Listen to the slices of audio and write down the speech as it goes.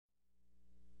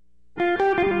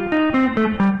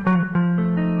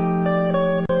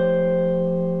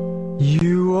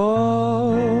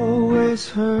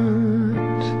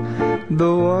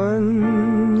The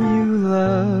one you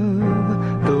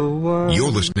love, the one... You're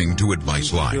listening to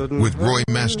Advice Live with Roy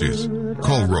Masters.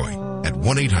 Call Roy at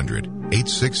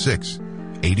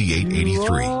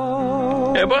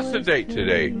 1-800-866-8883. Yeah, what's the date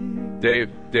today? Dave,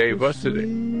 what's the date?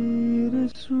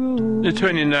 The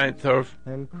 29th of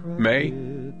May?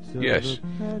 Yes.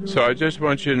 So I just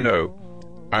want you to know,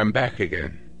 I'm back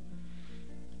again.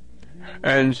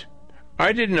 And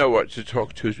I didn't know what to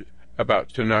talk about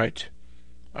tonight.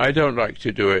 I don't like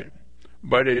to do it.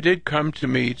 But it did come to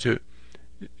me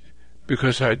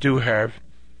because I do have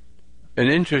an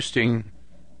interesting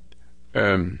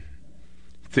thing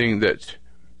that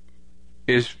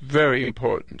is very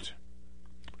important.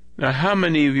 Now, how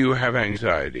many of you have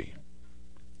anxiety?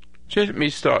 Just let me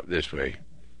start this way.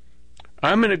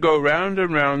 I'm going to go round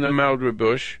and round the mulberry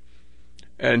bush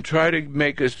and try to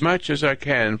make as much as I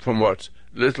can from what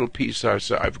little piece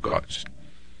I've got.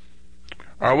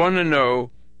 I want to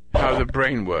know how the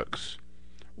brain works,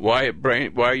 why your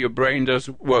brain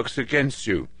works against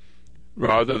you,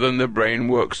 rather than the brain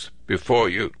works before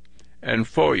you and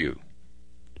for you.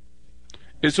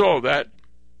 It's all that.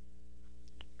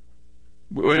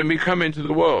 When we come into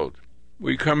the world,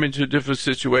 we come into different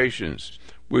situations.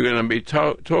 We're going to be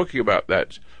talking about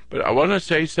that. But I want to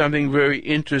say something very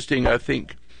interesting, I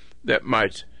think, that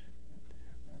might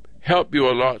help you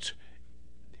a lot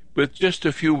with just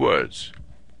a few words.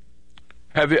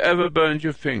 Have you ever burned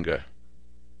your finger?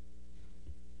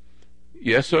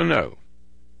 Yes or no?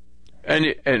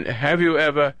 And have you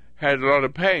ever had a lot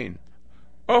of pain?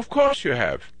 Of course you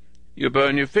have. You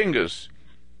burn your fingers.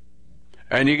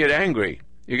 And you get angry.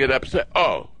 You get upset.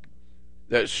 Oh,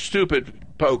 that stupid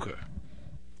poker.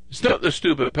 It's not the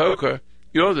stupid poker.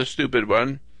 You're the stupid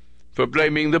one for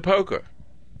blaming the poker.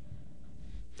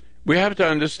 We have to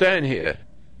understand here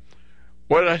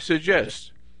what I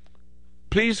suggest.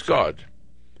 Please God.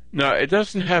 Now, it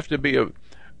doesn't have to be a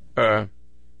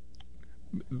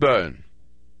burn.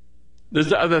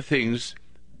 There's other things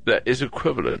that is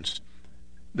equivalent,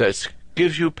 that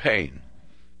gives you pain.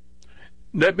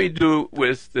 Let me do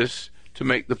with this to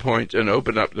make the point and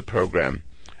open up the program.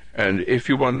 And if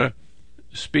you want to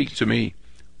speak to me,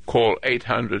 call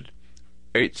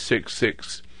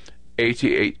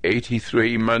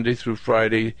 800-866-8883, Monday through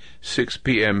Friday, 6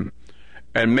 p.m.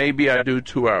 And maybe I do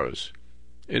 2 hours.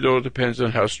 It all depends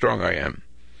on how strong I am.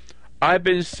 I've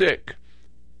been sick.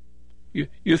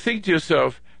 You think to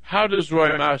yourself, how does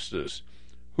Roy Masters,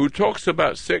 who talks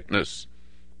about sickness,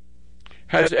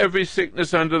 has every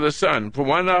sickness under the sun, from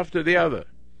one after the other,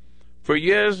 for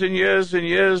years and years and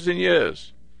years and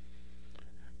years?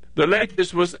 The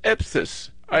latest was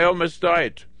sepsis. I almost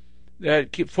died. They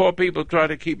had 4 people trying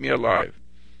to keep me alive.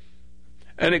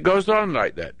 And it goes on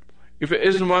like that. If it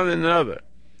isn't one, then another.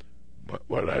 But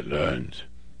what I learned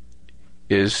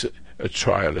is a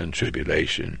trial and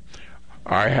tribulation.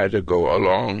 I had to go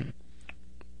along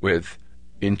with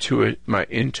my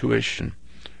intuition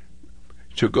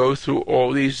to go through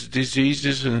all these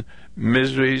diseases and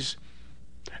miseries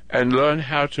and learn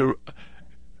how to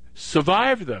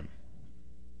survive them.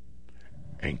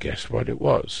 And guess what it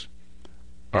was?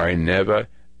 I never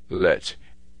let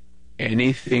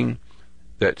anything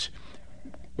that,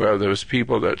 well, there was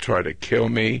people that tried to kill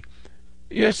me.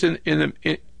 Yes, in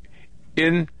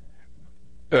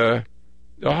the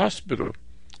hospital.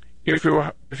 If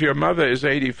your mother is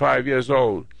 85 years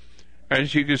old and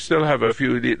she could still have a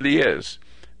few years,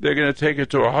 they're going to take her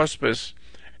to a hospice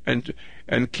and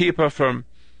keep her from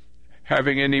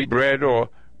having any bread or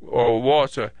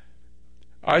water.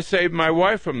 I saved my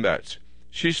wife from that.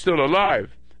 She's still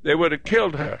alive. They would have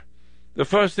killed her. The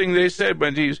first thing they said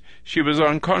when she was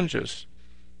unconscious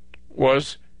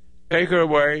was, take her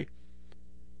away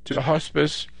to the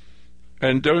hospice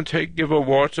and don't give her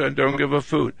water and don't give her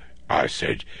food. I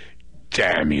said,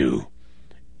 damn you.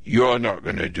 You're not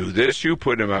going to do this. You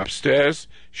put him upstairs.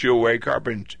 She'll wake up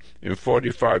in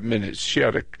 45 minutes. She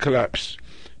had a collapse.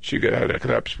 She had a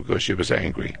collapse because she was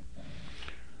angry.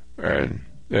 And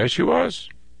there she was.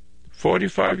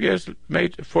 45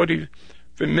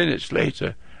 minutes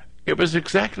later. It was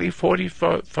exactly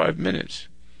 45 minutes.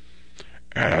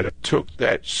 And I took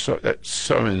that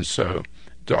so-and-so,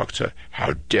 doctor,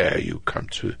 how dare you come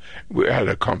to... We had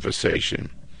a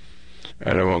conversation.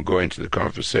 And I won't go into the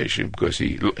conversation because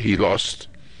he lost.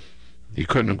 He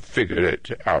couldn't figure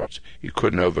it out. He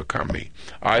couldn't overcome me.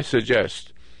 I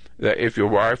suggest that if your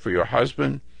wife or your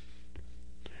husband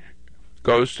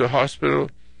goes to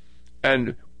hospital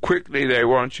and quickly they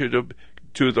want you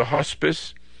to the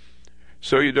hospice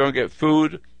so you don't get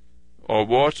food or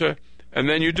water, and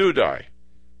then you do die.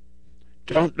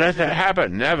 Don't let that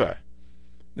happen, never.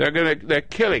 They're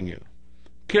killing you.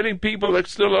 killing people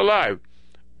that's still alive.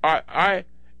 I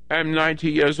am 90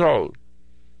 years old.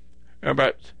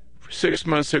 About 6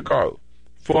 months ago,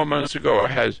 4 months ago,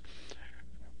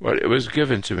 it was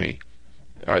given to me.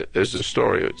 There's a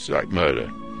story, it's like murder.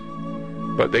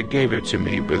 But they gave it to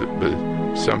me with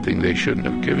something they shouldn't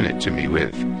have given it to me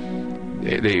with.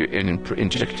 They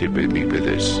injected me with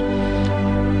this.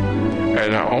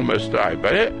 And I almost died.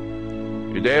 But a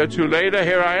day or two later,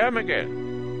 here I am again.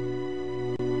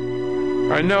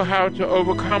 I know how to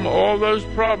overcome all those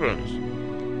problems.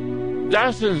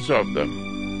 Dozens of them.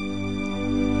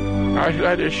 I'd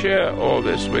like to share all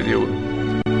this with you.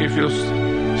 If you'll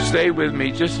stay with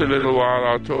me just a little while,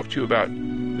 I'll talk to you about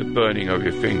the burning of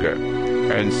your finger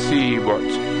and see what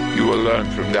you will learn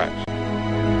from that.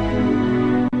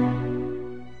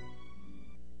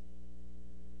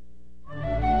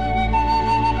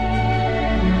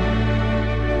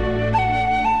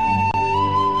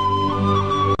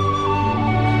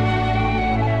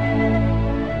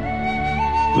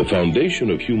 The foundation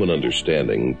of human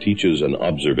understanding teaches an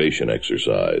observation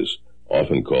exercise,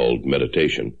 often called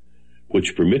meditation,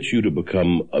 which permits you to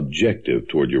become objective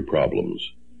toward your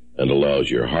problems and allows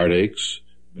your heartaches,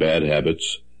 bad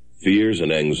habits, fears,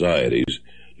 and anxieties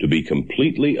to be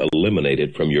completely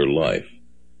eliminated from your life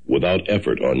without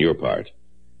effort on your part.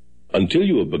 Until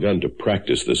you have begun to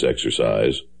practice this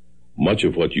exercise, much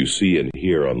of what you see and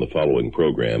hear on the following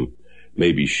program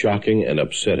may be shocking and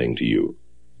upsetting to you.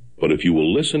 But if you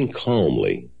will listen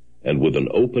calmly and with an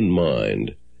open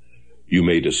mind, you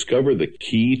may discover the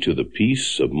key to the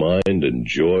peace of mind and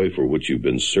joy for which you've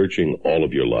been searching all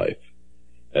of your life.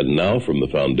 And now, from the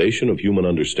foundation of human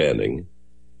understanding,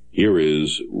 here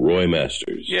is Roy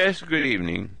Masters. Yes, good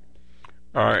evening.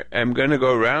 I'm going to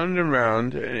go round and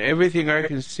round, and everything I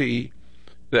can see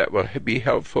that will be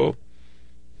helpful,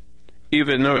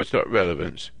 even though it's not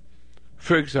relevant.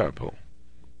 For example,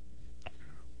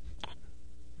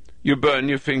 you burn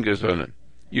your fingers on it.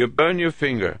 You burn your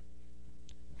finger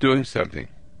doing something.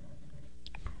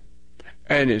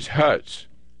 And it hurts.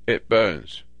 It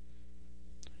burns.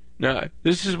 Now,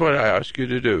 this is what I ask you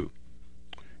to do.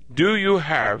 Do you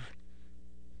have,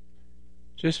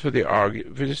 just for the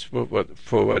argument, just for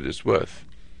what it's worth,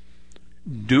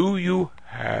 do you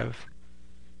have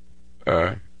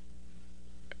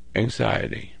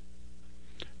anxiety?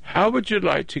 How would you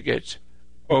like to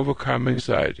overcome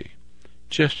anxiety?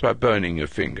 Just by burning your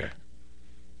finger.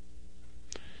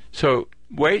 So,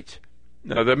 wait.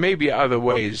 Now, there may be other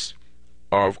ways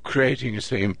of creating the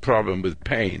same problem with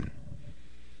pain.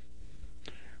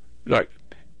 Like,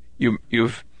 you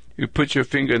put your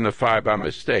finger in the fire by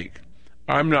mistake.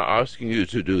 I'm not asking you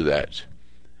to do that.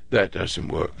 That doesn't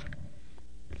work.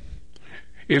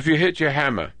 If you hit your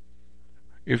hammer,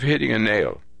 if you're hitting a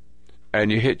nail, and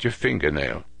you hit your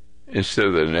fingernail instead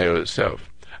of the nail itself,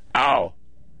 ow!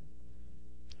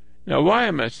 Now, why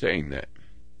am I saying that?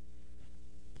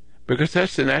 Because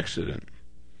that's an accident.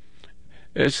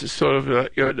 It's sort of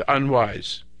you're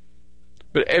unwise.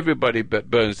 But everybody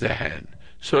burns their hand.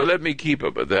 So let me keep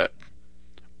it with that.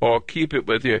 Or keep it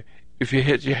with if you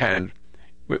hit your hand,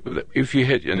 if you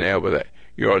hit your nail with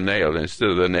your nail instead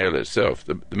of the nail itself,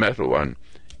 the metal one,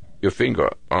 your finger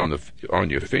on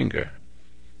your finger.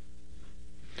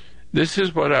 This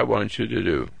is what I want you to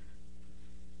do.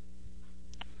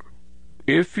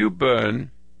 If you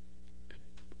burn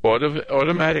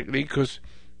automatically, because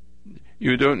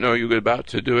you don't know you're about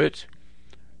to do it,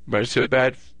 but it's so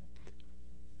bad,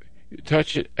 you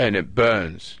touch it and it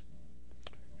burns.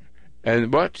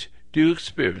 And what do you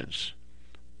experience?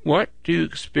 What do you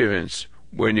experience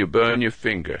when you burn your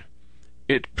finger?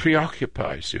 It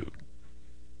preoccupies you.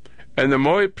 And the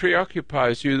more it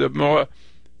preoccupies you, the more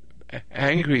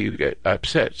angry you get,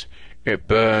 upset. It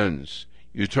burns.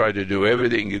 You try to do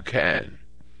everything you can.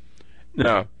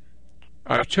 Now,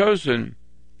 I've chosen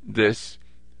this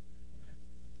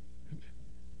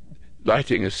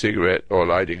lighting a cigarette or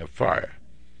lighting a fire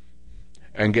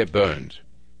and get burned.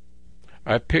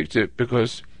 I picked it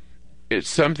because it's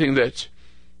something that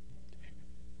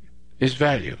is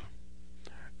value.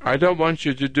 I don't want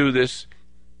you to do this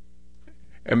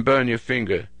and burn your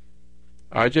finger.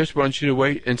 I just want you to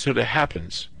wait until it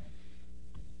happens.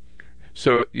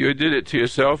 So you did it to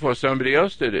yourself or somebody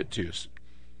else did it to you.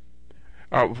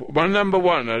 Number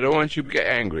one, I don't want you to get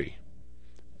angry.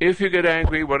 If you get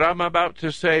angry, what I'm about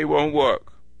to say won't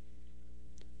work.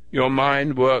 Your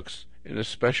mind works in a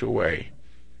special way,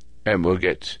 and we'll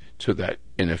get to that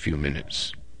in a few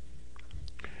minutes.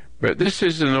 But this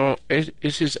is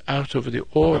out of the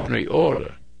ordinary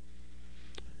order.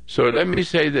 So let me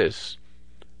say this.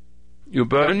 You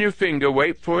burn your finger,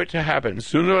 wait for it to happen.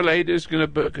 Sooner or later it's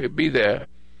going to be there.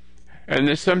 And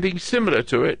there's something similar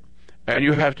to it, and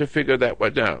you have to figure that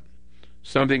one out.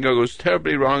 Something goes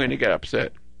terribly wrong and you get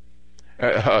upset.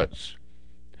 It hurts.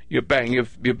 You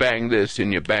bang this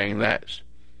and you bang that.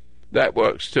 That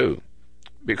works too,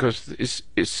 because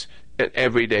it's an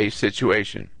everyday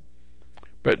situation.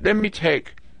 But let me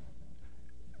take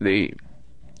the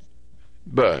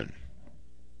burn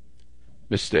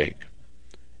mistake.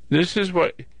 This is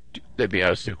what. Let me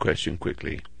ask you a question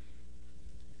quickly,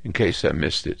 in case I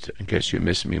missed it, in case you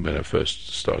missed me when I first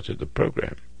started the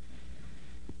program.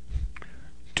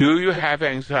 Do you have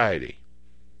anxiety?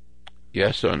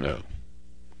 Yes or no?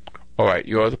 All right,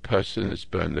 you're the person that's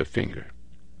burned their finger.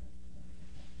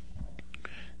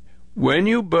 When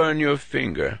you burn your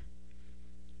finger,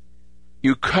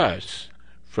 you curse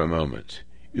for a moment.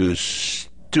 You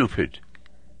stupid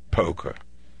poker,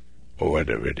 or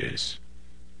whatever it is.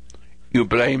 You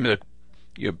blame if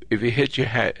you hit your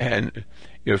hand,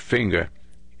 your finger,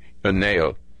 your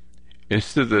nail,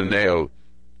 instead of the nail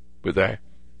with a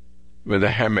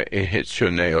hammer, it hits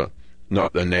your nail,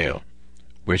 not the nail,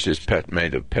 which is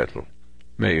made of petal,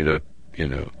 made of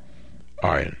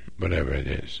iron, whatever it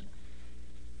is.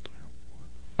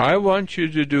 I want you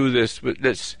to do this, but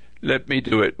let me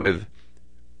do it with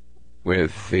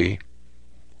the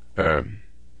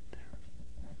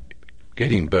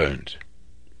getting burned.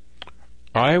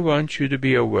 I want you to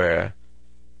be aware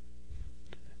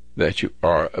that you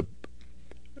are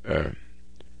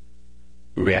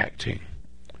reacting.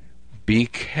 Be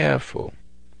careful.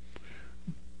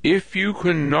 If you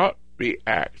cannot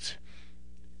react,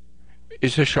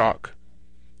 it's a shock.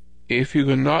 If you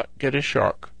cannot get a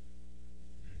shock,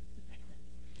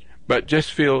 but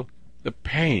just feel the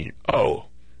pain, oh,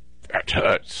 that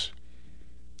hurts.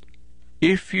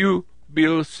 If you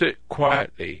will sit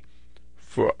quietly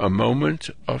for a moment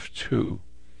of two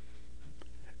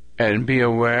and be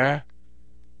aware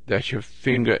that your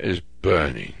finger is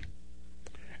burning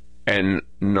and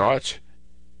not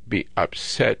be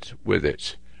upset with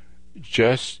it.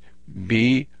 Just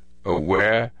be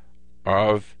aware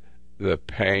of the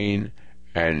pain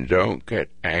and don't get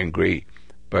angry,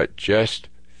 but just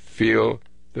feel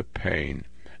the pain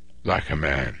like a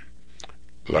man,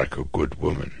 like a good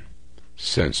woman,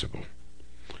 sensible.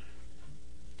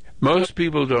 Most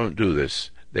people don't do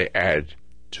this. They add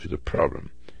to the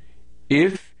problem.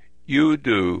 If you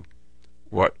do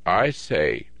what I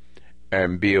say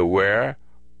and be aware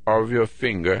of your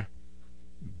finger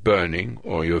burning,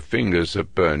 or your fingers are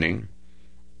burning,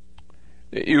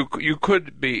 you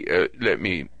could be, let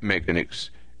me make an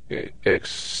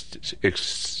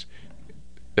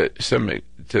something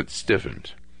that's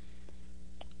different.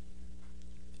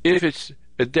 If it's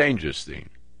a dangerous thing,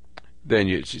 then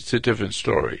it's a different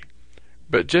story.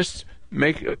 But just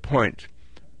make a point,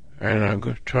 and I'm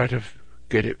going to try to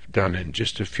get it done in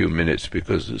just a few minutes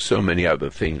because there's so many other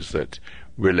things that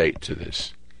relate to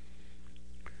this.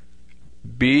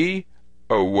 Be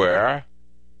aware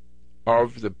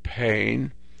of the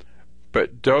pain,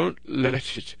 but don't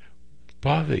let it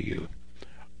bother you.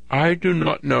 I don't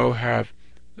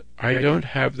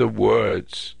have the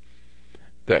words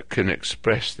that can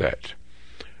express that.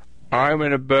 I'm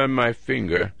going to burn my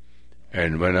finger,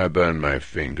 and when I burn my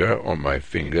finger or my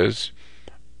fingers,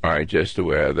 I'm just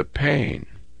aware of the pain.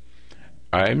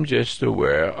 I'm just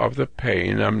aware of the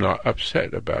pain. I'm not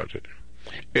upset about it.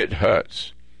 It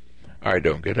hurts. I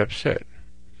don't get upset.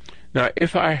 Now,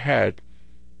 if I had,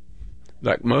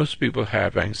 like most people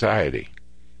have, anxiety,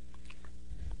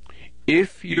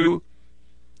 if you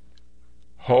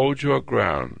hold your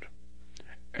ground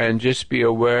and just be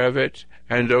aware of it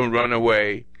and don't run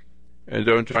away and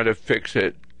don't try to fix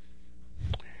it,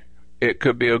 it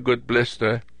could be a good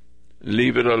blister.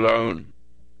 Leave it alone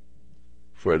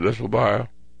for a little while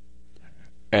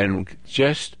and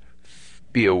just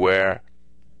be aware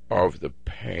of the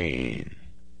pain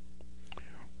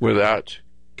without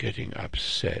getting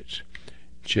upset.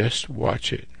 Just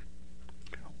watch it.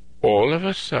 All of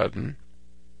a sudden,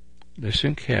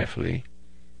 listen carefully,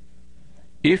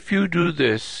 if you do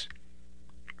this,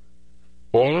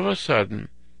 all of a sudden,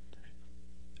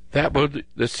 that will,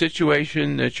 the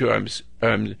situation that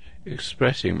I'm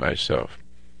expressing myself,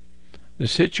 the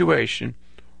situation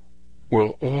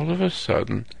will all of a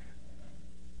sudden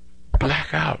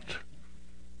black out.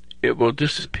 It will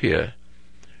disappear,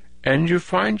 and you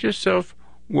find yourself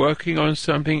working on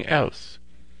something else,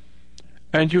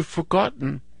 and you've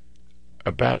forgotten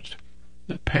about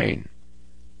the pain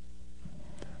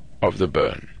of the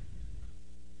burn.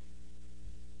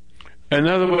 In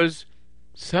other words,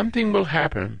 something will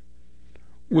happen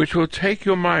which will take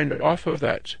your mind off of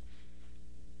that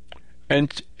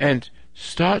and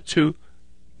start to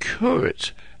cure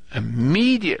it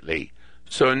immediately.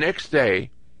 So next day,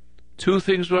 two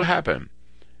things will happen.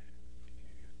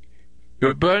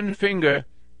 Your burned finger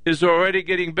is already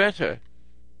getting better.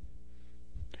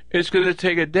 It's going to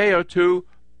take a day or two,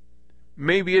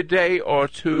 maybe a day or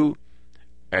two,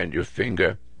 and your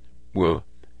finger will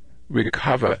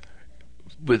recover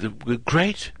with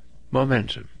great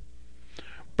momentum.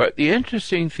 But the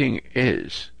interesting thing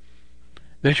is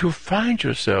that you'll find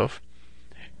yourself,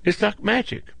 it's like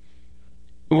magic.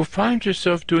 You will find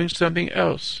yourself doing something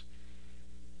else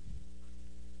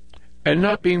and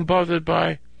not being bothered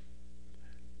by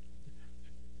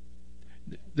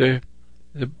the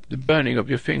burning of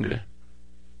your finger.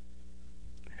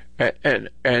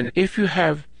 And if you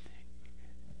have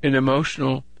an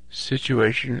emotional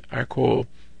situation, I call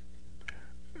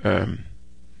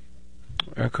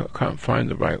I can't find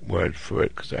the right word for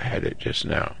it because I had it just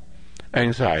now.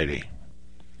 Anxiety.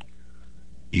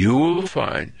 You will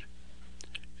find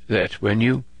that when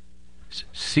you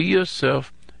see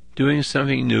yourself doing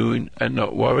something new and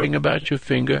not worrying about your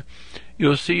finger,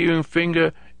 you'll see your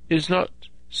finger is not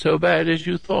so bad as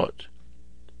you thought.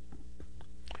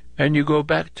 And you go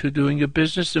back to doing your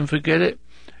business and forget it.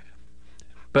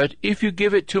 But if you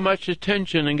give it too much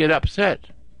attention and get upset,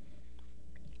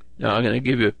 now I'm going to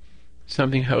give you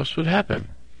something else would happen.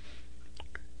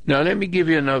 Now let me give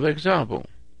you another example.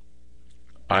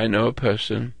 I know a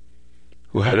person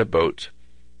who had a boat,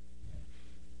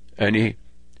 and he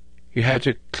had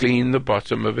to clean the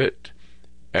bottom of it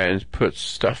and put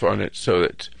stuff on it so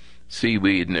that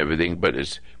seaweed and everything, but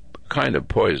it's kind of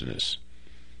poisonous.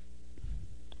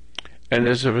 And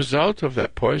as a result of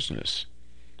that poisonous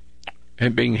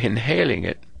and being inhaling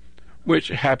it, which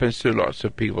happens to lots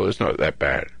of people, it's not that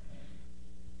bad,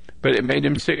 but it made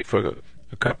him sick for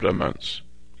a couple of months.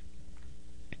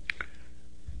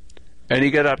 And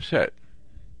he got upset.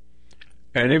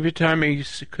 And anytime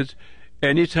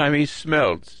he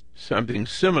smelled something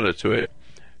similar to it,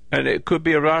 and it could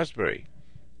be a raspberry,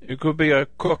 it could be a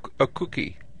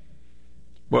cookie,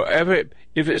 whatever,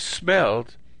 if it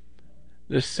smelled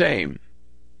the same,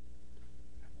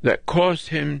 that caused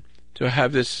him to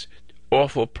have this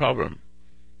awful problem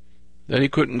that he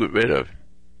couldn't get rid of.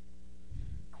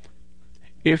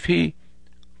 If he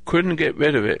couldn't get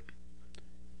rid of it,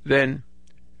 then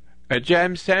a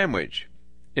jam sandwich,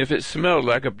 if it smelled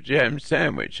like a jam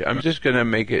sandwich, I'm just going to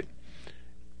make it,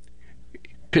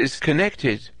 it's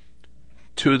connected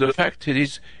to the fact that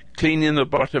he's cleaning the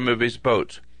bottom of his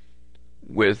boat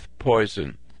with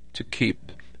poison to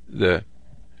keep the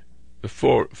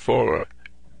flora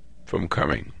from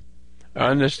coming. I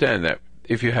understand that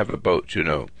if you have a boat, you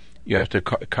know, you have to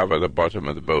cover the bottom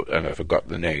of the boat, and I forgot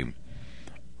the name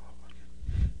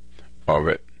of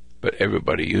it, but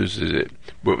everybody uses it.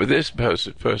 But with this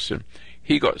person,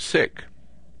 he got sick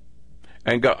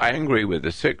and got angry with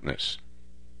the sickness.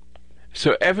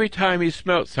 So every time he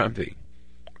smelt something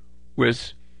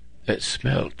that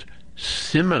smelled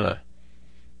similar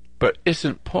but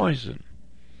isn't poison,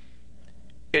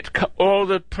 all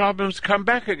the problems come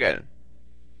back again.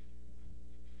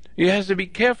 He has to be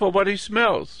careful what he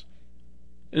smells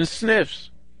and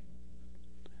sniffs.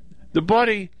 The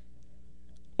body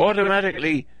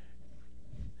automatically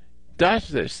does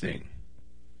this thing.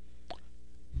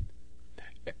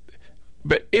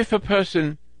 But if a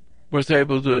person was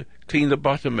able to clean the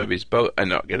bottom of his boat and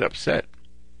not get upset,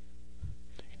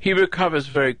 he recovers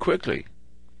very quickly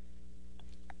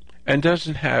and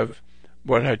doesn't have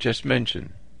what I just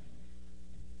mentioned.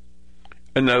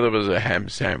 Another was a ham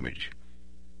sandwich.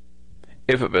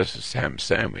 If it was a ham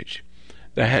sandwich,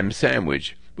 the ham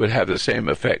sandwich would have the same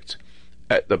effect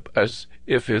as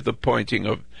if the painting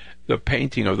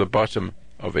of the bottom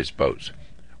of his boat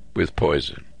with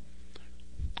poison.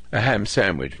 A ham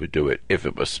sandwich would do it if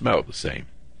it was smelled the same.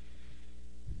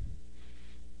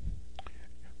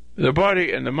 The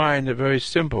body and the mind are very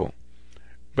simple,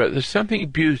 but there's something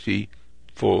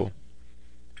beautiful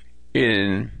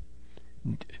in,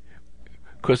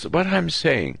 because what I'm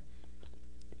saying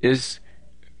is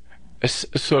a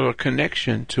sort of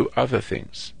connection to other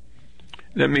things.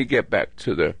 Let me get back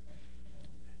to the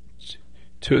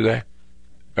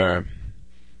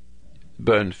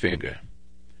burned finger.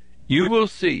 You will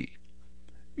see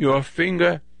your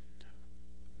finger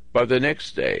by the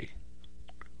next day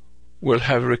will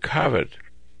have recovered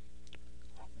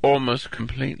almost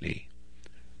completely.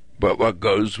 But what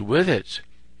goes with it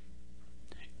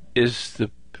is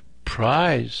the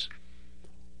prize,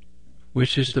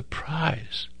 which is the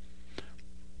prize.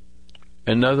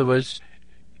 In other words,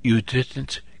 you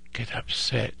didn't get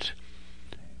upset.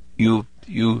 You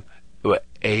were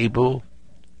able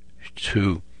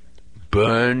to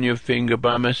burn your finger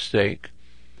by mistake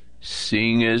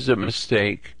seeing it as a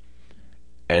mistake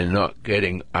and not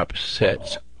getting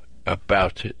upset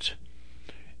about it.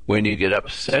 When you get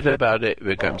upset about it, it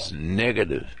becomes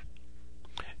negative.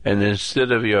 And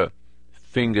instead of your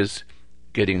fingers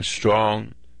getting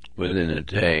strong within a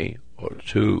day or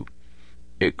two,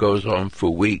 it goes on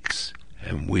for weeks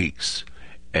and weeks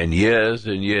and years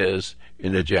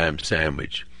in a jam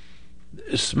sandwich.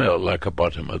 It smelled like the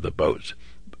bottom of the boat.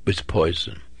 It's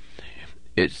poison.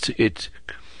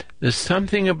 There's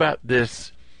something about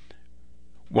this.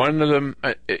 One of them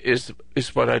is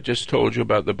what I just told you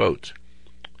about the boat.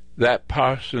 That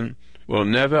person will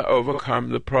never overcome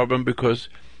the problem because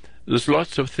there's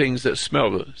lots of things that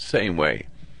smell the same way.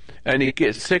 And he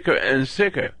gets sicker and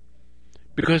sicker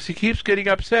because he keeps getting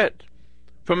upset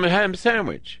from a ham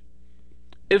sandwich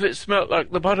if it smelled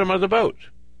like the bottom of the boat.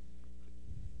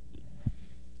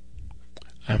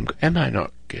 Am I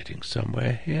not getting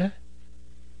somewhere here?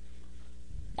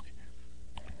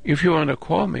 If you want to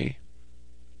call me,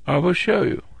 I will show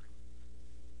you.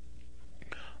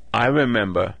 I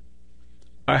remember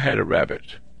I had a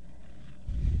rabbit.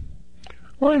 I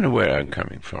wonder where I'm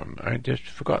coming from. I just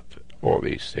forgot all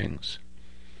these things.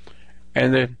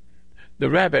 And the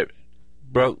rabbit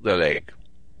broke the leg.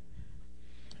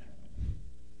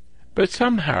 But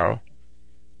somehow,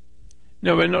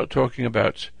 no, we're not talking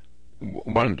about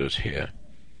wonders here,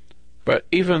 but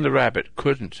even the rabbit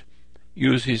couldn't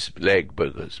use his leg but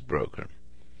it was broken.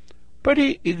 But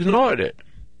he ignored it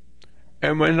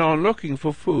and went on looking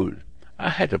for food. I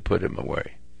had to put him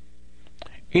away.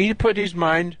 He put his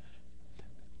mind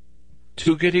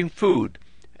to getting food,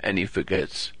 and he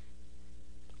forgets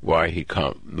why he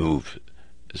can't move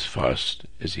as fast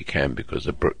as he can because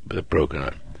of the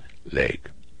broken leg.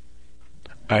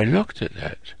 I looked at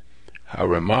that. How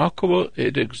remarkable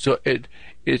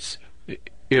it's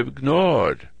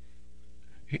ignored.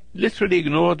 He literally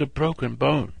ignored the broken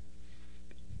bone.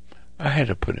 I had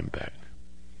to put him back.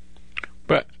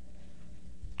 But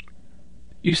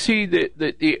you see,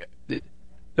 the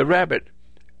rabbit,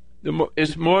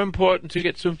 it's more important to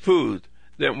get some food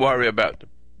than worry about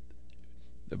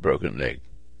the broken leg.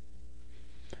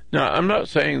 Now, I'm not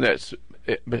saying that's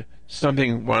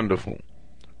something wonderful,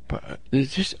 but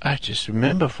I just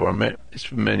remember it's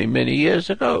from many years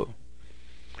ago.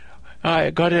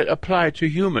 I got it applied to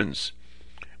humans,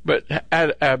 but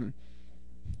I'm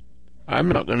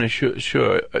not going to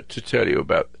sure to tell you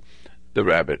about the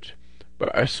rabbit,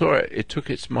 but I saw it. It took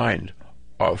its mind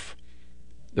off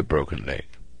the broken leg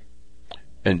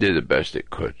and did the best it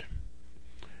could.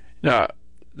 Now,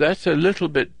 that's a little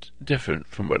bit different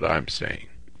from what I'm saying.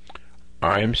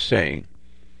 I'm saying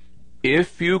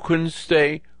if you can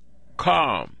stay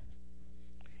calm,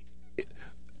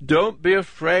 don't be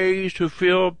afraid to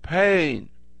feel pain.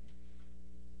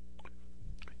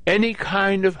 Any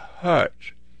kind of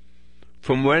hurt,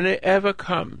 from whenever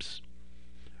comes,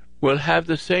 will have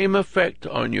the same effect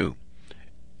on you,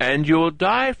 and you'll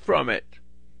die from it.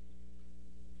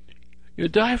 You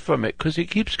die from it because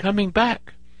it keeps coming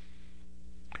back.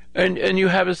 And you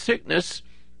have a sickness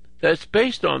that's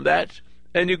based on that,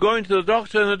 and you're going to the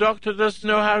doctor, and the doctor doesn't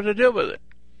know how to deal with it.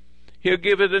 He'll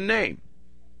give it a name.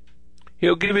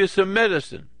 He'll give you some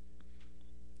medicine.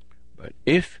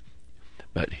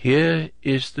 But here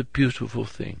is the beautiful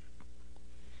thing.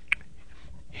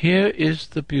 Here is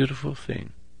the beautiful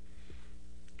thing.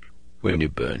 When you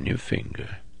burn your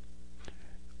finger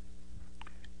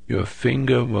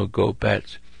will go back.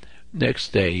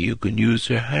 Next day you can use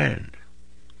your hand.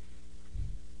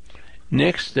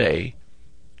 Next day,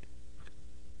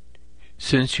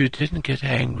 since you didn't get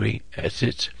angry at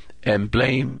it and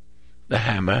blame the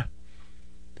hammer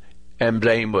and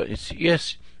blame what it's,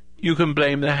 yes, you can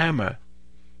blame the hammer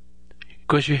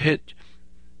because you hit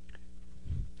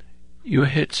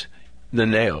the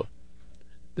nail.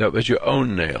 That was your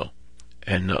own nail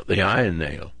and not the iron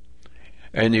nail.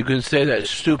 And you can say that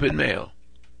stupid nail.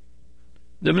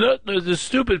 The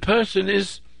stupid person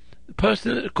is the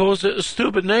person that calls it a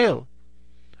stupid nail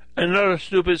and not a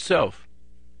stupid self.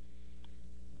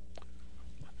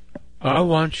 I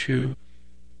want you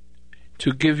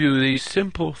to give you these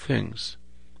simple things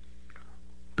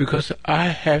because I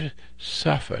have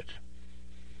suffered.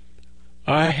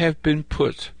 I have been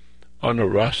put on a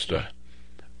roster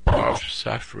of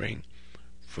suffering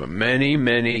for many,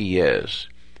 many years.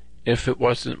 If it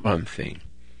wasn't one thing,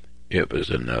 it was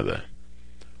another.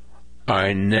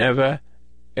 I never,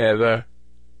 ever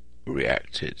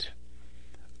reacted.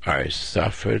 I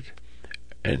suffered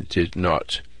and did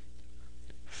not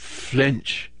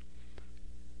flinch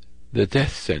the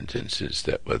death sentences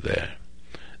that were there.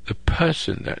 The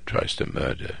person that tries to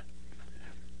murder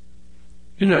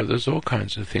You know, there's all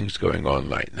kinds of things going on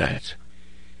like that.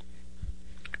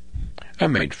 I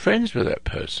made friends with that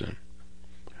person.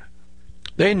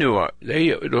 They knew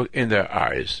they looked in their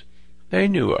eyes. They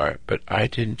knew her, but I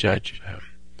didn't judge them.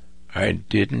 I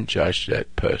didn't judge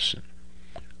that person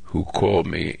who called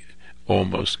me,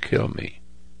 almost killed me.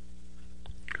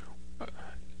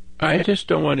 I just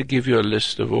don't want to give you a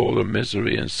list of all the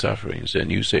misery and sufferings,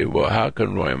 and you say, well, how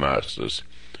can Roy Masters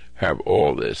have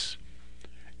all this?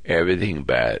 Everything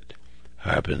bad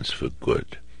happens for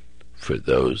good, for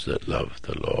those that love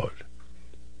the Lord.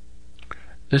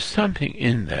 There's something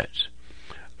in that.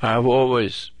 I've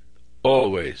always,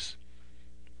 no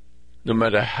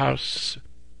matter how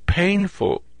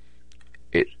painful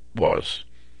it was,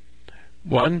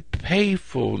 one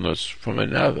painfulness from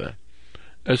another,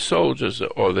 the soldiers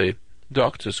or the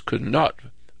doctors could not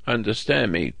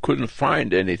understand me, couldn't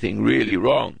find anything really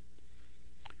wrong,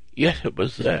 yet it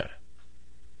was there.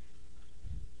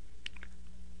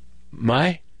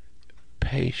 My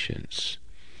patience,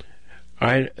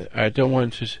 I don't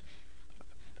want to,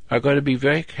 I've got to be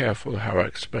very careful how I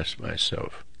express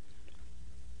myself.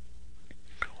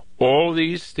 All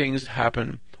these things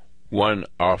happen one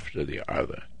after the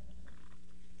other.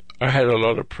 I had a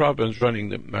lot of problems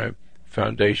running my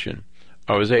foundation.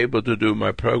 I was able to do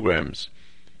my programs,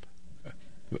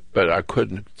 but I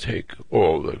couldn't take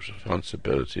all the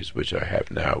responsibilities which I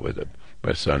have now with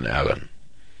my son Alan.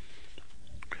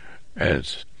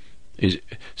 And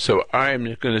so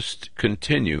I'm going to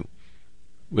continue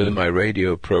with my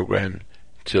radio program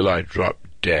till I drop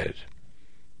dead.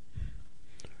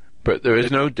 But there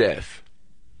is no death,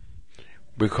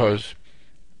 because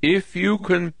if you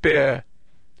can bear,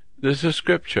 there's a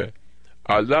scripture,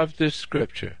 I love this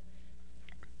scripture,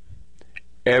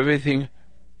 everything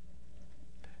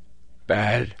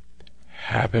bad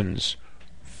happens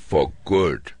for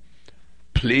good.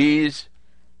 Please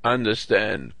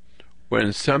understand,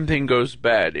 when something goes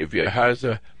bad, if you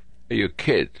have your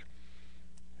kid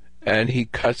and he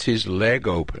cuts his leg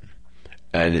open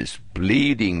and it's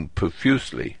bleeding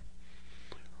profusely,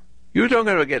 you don't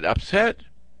ever get upset.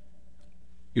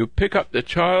 You pick up the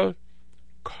child,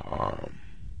 calm,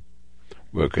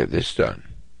 we'll get this done.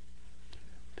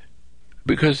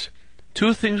 Because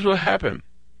two things will happen.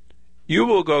 You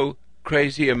will go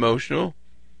crazy emotional,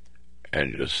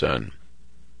 and your son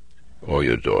or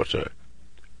your daughter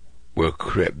will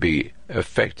be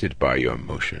affected by your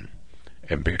emotion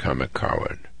and become a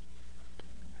coward.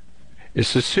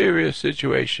 It's a serious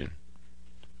situation.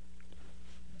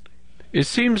 It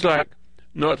seems like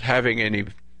not having any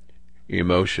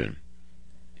emotion.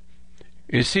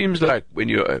 It seems like when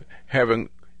you're having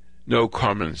no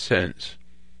common sense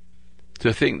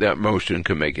to think that emotion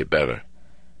can make it better.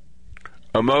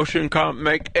 Emotion can't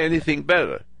make anything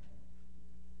better.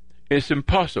 It's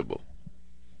impossible.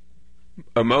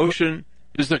 Emotion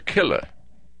is a killer.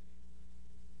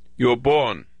 You're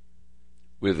born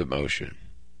with emotion.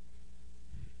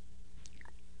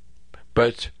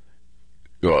 But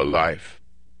your life,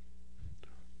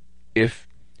 if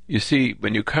you see,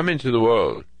 when you come into the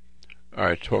world,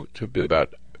 I talked a bit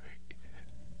about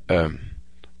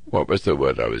what was the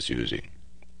word I was using?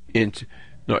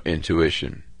 Not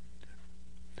intuition,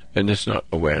 and it's not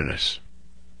awareness.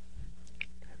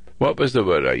 What was the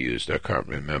word I used? I can't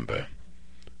remember.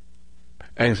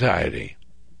 Anxiety.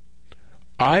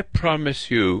 I promise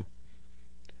you,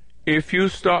 if you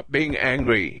stop being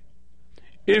angry,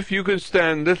 if you can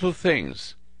stand little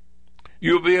things,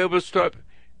 you'll be able to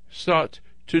start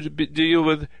to deal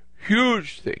with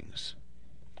huge things.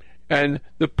 And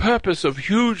the purpose of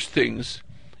huge things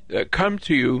that come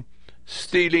to you,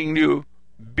 stealing you,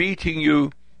 beating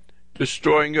you,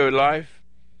 destroying your life,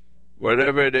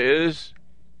 whatever it is,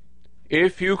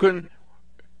 if you can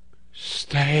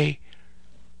stay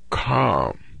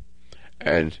calm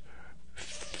and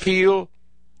feel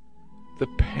the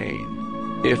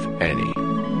pain, if any,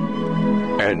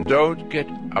 and don't get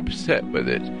upset with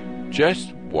it,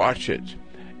 just watch it,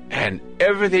 and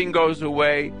everything goes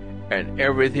away and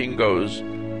everything goes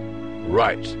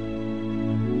right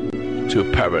to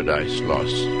paradise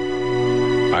lost.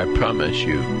 I promise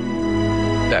you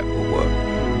that will work.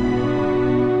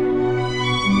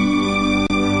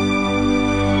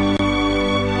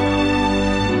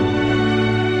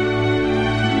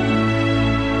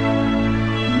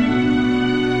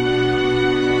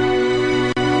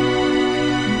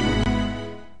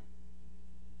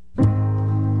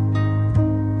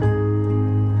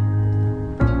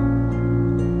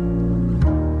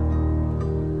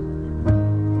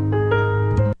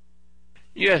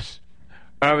 Yes,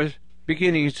 I was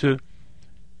beginning to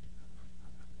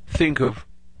think of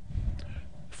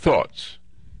thoughts.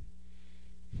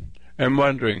 and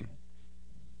wondering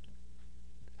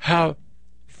how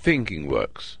thinking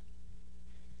works.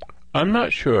 I'm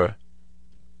not sure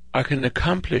I can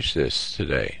accomplish this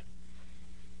today,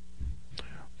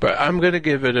 but I'm going to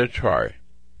give it a try.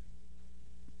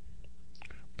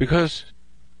 Because,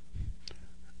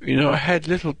 I had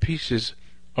little pieces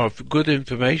of good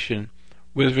information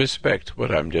with respect to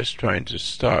what I'm just trying to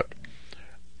start.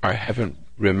 I haven't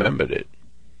remembered it.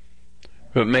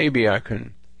 But maybe I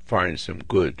can find some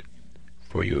good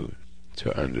for you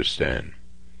to understand.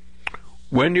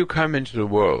 When you come into the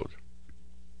world,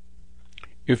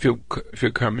 if you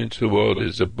come into the world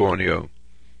as a Borneo,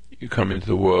 you come into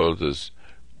the world as,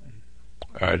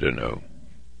 I don't know,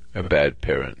 a bad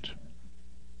parent.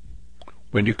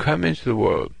 When you come into the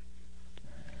world,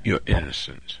 you're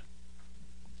innocent.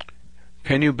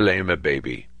 Can you blame a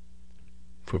baby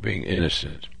for being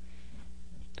innocent?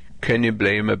 Can you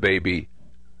blame a baby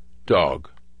dog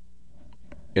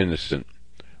innocent?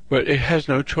 Well, it has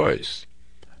no choice.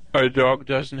 A dog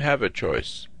doesn't have a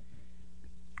choice.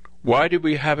 Why do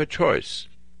we have a choice?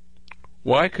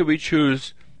 Why could we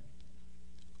choose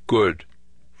good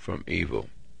from evil?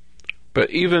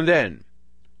 But even then,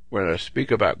 when I speak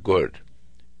about good,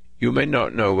 you may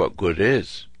not know what good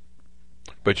is,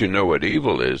 but you know what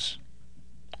evil is.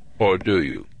 Or do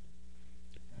you?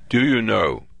 Do you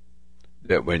know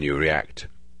that when you react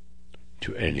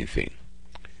to anything?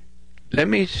 Let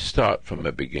me start from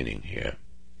the beginning here.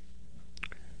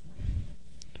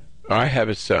 I have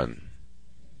a son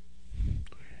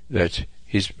that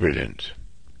he's brilliant.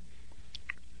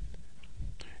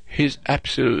 He's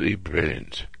absolutely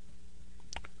brilliant.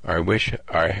 I wish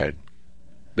I had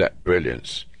that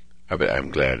brilliance, but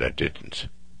I'm glad I didn't.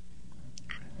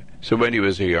 So when he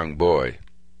was a young boy,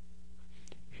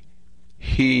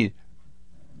 he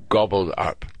gobbled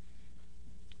up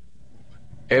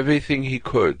everything he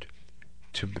could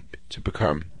to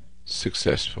become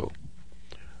successful.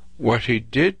 What he's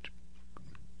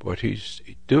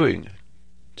doing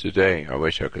today, I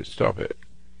wish I could stop it.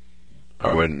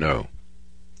 I wouldn't know.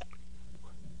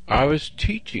 I was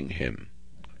teaching him,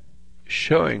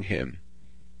 showing him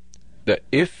that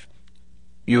if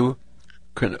you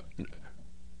can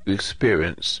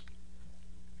experience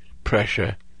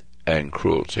pressure and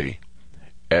cruelty,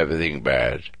 everything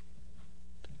bad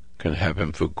can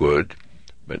happen for good,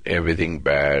 but everything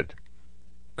bad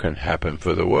can happen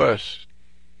for the worse.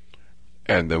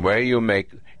 And the way you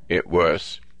make it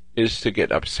worse is to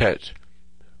get upset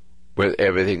with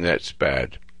everything that's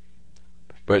bad.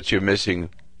 But you're missing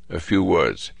a few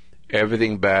words.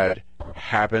 Everything bad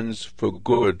happens for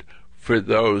good for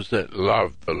those that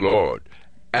love the Lord.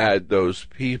 Add those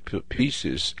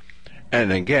pieces.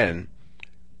 And again,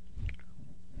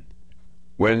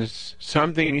 when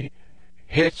something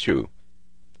hits you,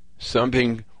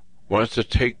 something wants to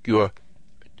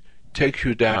takes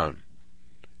you down,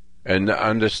 and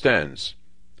understands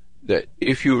that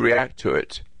if you react to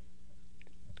it,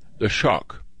 the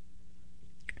shock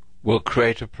will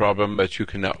create a problem that you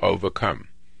cannot overcome.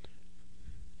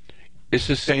 It's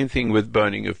the same thing with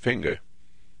burning your finger.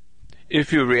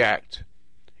 If you react,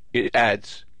 it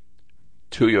adds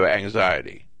to your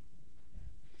anxiety.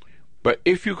 But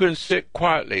if you can sit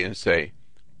quietly and say,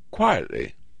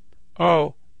 quietly,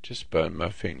 oh, just burn my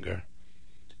finger.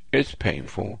 It's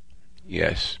painful,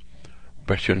 yes,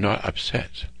 but you're not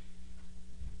upset.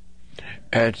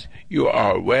 And you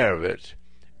are aware of it,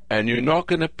 and you're not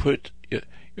going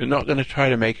to try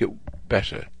to make it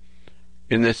better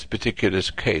in this particular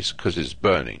case because it's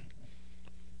burning.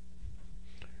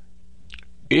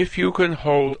 If you can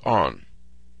hold on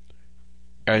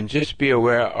and just be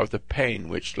aware of the pain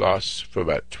which lasts for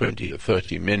about 20 to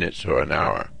 30 minutes or an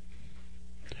hour,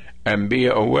 and be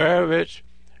aware of it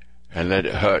and let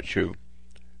it hurt you,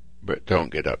 but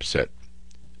don't get upset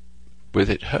with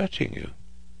it hurting you,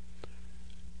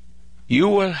 you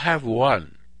will have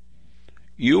won.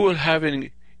 You will have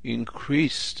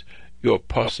increased your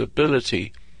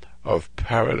possibility of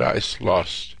paradise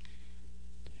lost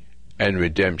and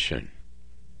redemption.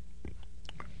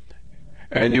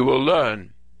 And you will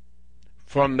learn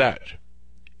from that,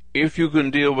 if you can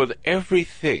deal with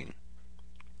everything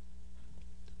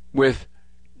with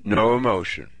no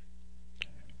emotion,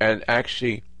 and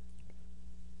actually,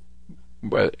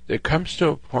 well, it comes to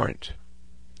a point,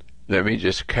 let me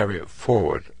just carry it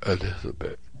forward a little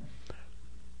bit.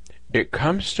 It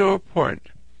comes to a point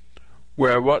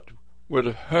where what would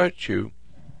have hurt you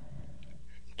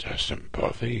doesn't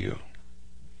bother you,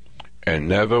 and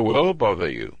never will bother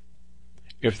you.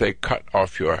 If they cut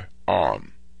off your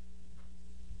arm,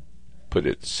 put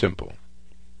it simple.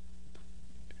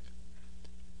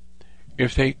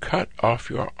 If they cut off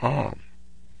your arm,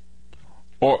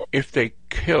 or if they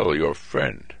kill your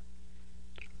friend.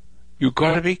 You've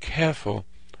got to be careful,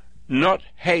 not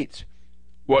hate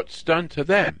what's done to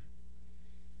them.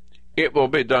 It will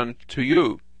be done to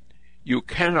you. You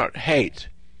cannot hate.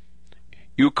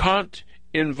 You can't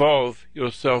involve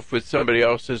yourself with somebody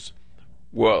else's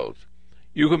world.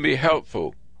 You can be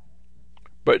helpful,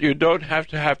 but you don't have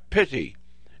to have pity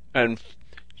and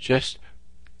just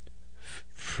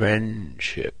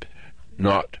friendship,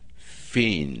 not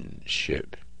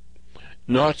fiendship.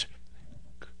 Not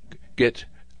get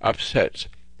upset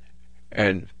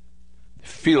and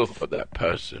feel for that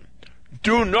person.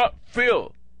 Do not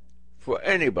feel for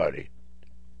anybody,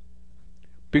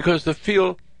 because the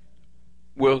feel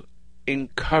will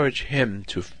encourage him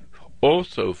to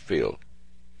also feel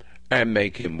and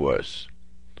make him worse.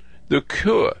 The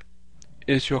cure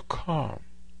is your calm.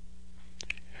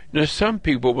 Now, some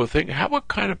people will think, what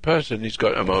kind of person? He's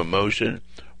got no emotion.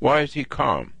 Why is he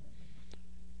calm?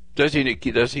 Does he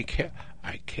care?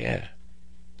 I care,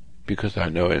 because I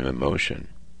know in emotion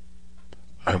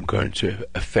I'm going to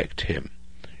affect him.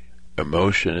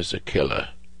 Emotion is a killer.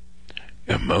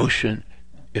 Emotion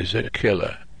is a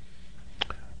killer.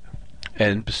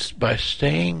 And by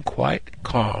staying quite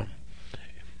calm,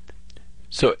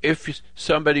 so if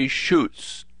somebody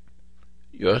shoots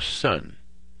your son,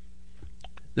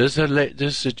 there's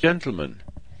a gentleman,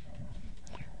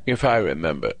 if I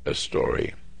remember a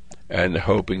story, and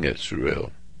hoping it's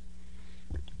real,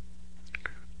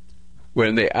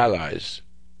 when the Allies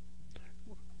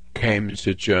came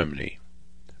to Germany,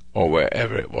 or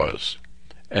wherever it was,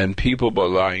 and people were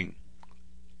lying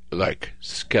like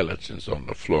skeletons on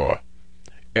the floor.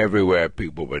 Everywhere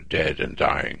people were dead and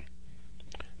dying.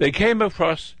 They came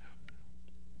across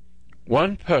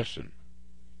one person,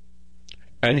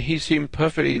 and he seemed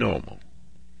perfectly normal.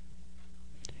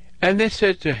 And they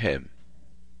said to him,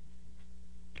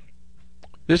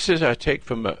 this is I take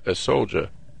from a soldier.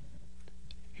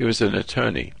 He was an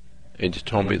attorney, and he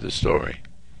told me the story.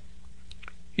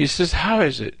 He says, how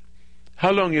is it?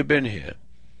 How long you been here?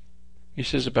 He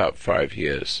says, about 5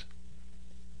 years.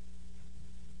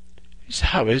 He says,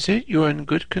 how is it? You're in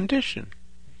good condition.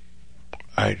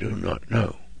 I do not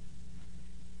know.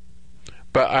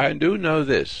 But I do know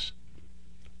this.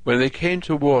 When they came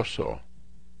to Warsaw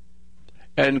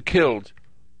and killed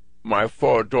my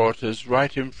 4 daughters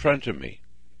right in front of me,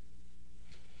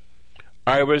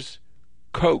 I was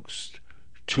coaxed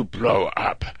to blow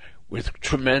up with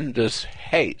tremendous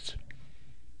hate.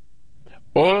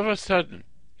 All of a sudden,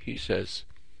 he says,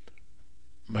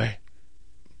 my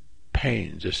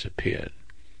pain disappeared.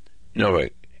 No,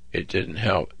 it didn't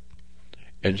help.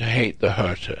 And to hate the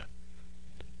hurter.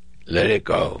 Let it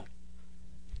go.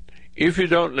 If you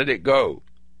don't let it go,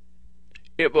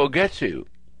 it will get to you.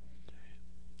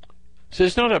 So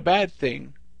it's not a bad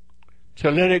thing to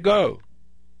let it go.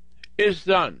 It's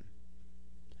done.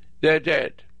 They're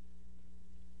dead.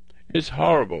 It's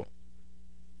horrible.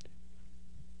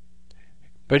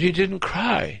 But he didn't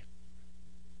cry.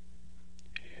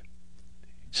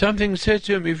 Something said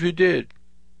to him, if you did,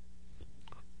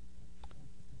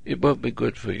 it won't be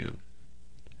good for you.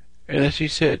 And as he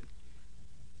said,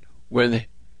 when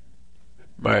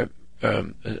my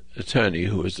attorney,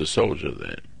 who was the soldier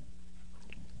then,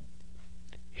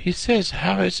 he says,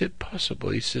 how is it possible?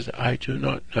 He says, I do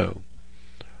not know.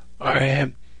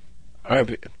 I'm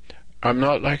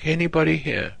not like anybody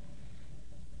here.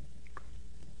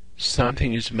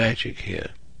 Something is magic here.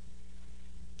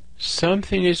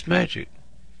 Something is magic.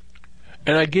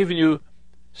 And I've given you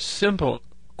simple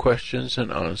questions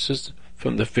and answers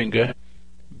from the finger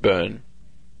burn,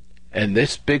 and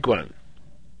this big one.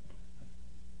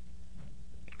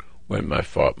 When my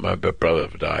brother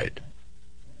died.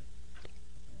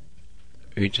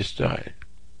 He just died.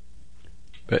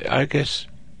 But I guess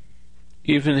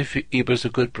even if he was a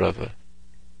good brother,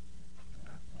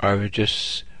 I would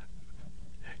just...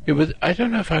 I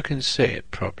don't know if I can say it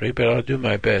properly, but I'll do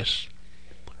my best.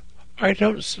 I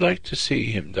don't like to see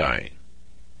him dying.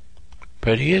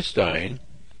 But he is dying,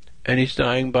 and he's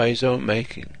dying by his own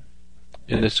making,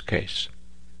 in this case.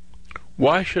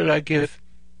 Why should I give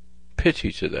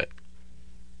pity to that?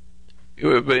 It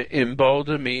would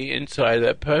embolden me inside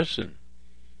that person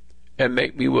and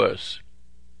make me worse.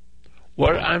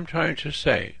 What I'm trying to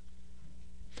say,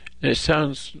 and it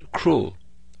sounds cruel,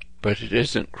 but it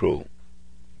isn't cruel.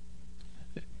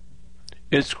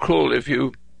 It's cruel if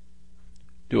you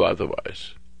do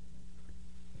otherwise.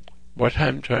 What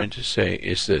I'm trying to say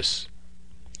is this.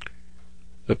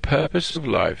 The purpose of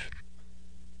life,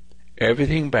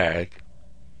 everything bad,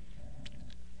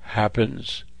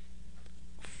 happens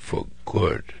for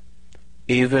good.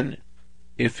 Even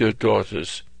if your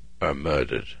daughters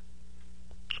murdered.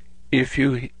 If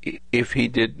he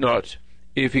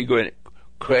went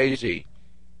crazy,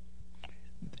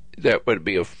 that would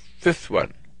be a fifth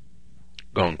one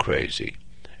gone crazy.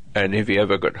 And if he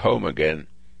ever got home again,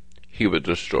 he would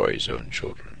destroy his own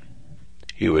children.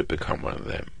 He would become one of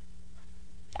them.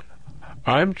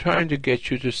 I'm trying to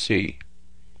get you to see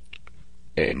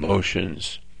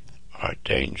emotions are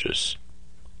dangerous.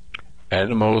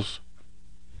 Animals,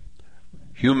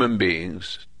 human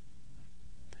beings,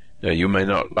 now you may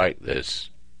not like this,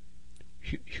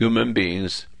 human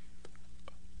beings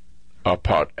are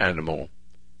part animal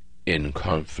in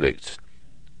conflict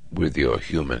with your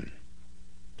human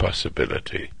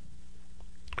possibility.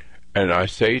 And I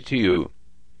say to you,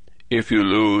 if you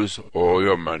lose all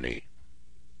your money,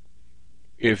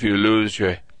 if you lose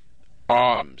your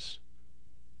arms,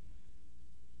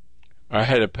 I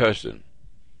had a person,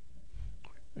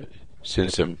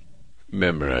 since I'm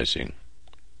memorizing,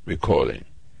 recalling,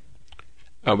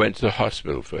 I went to the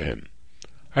hospital for him.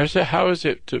 I said, how is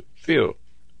it to feel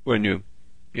when you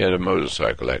had a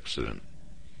motorcycle accident?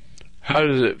 How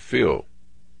does it feel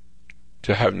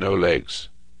to have no legs?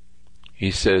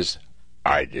 He says,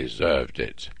 I deserved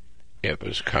it. It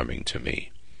was coming to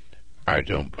me. I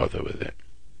don't bother with it.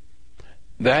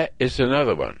 That is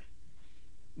another one.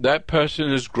 That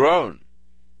person is grown.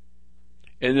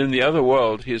 And in the other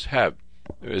world there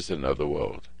is another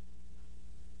world.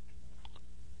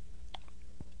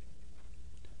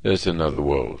 There's another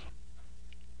world.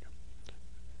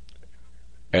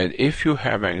 And if you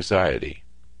have anxiety,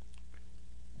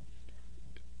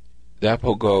 that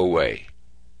will go away.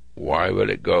 Why will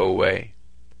it go away?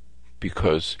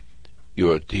 Because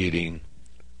you are dealing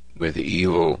with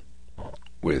evil,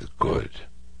 with good.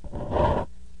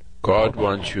 God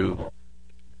wants you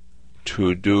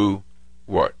to do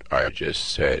what I just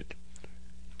said.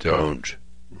 Don't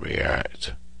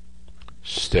react.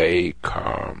 Stay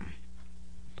calm.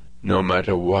 No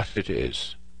matter what it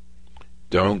is.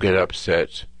 Don't get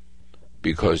upset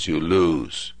because you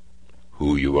lose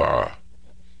who you are.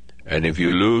 And if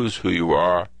you lose who you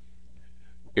are,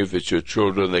 if it's your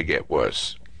children, they get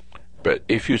worse. But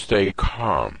if you stay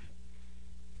calm,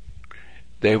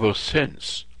 they will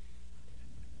sense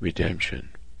redemption.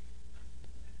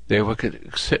 They will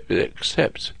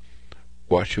accept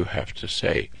what you have to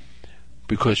say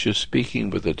because you're speaking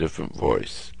with a different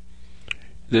voice.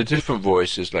 The different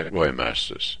voice is like Roy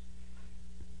Masters.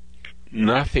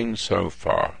 Nothing so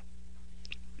far.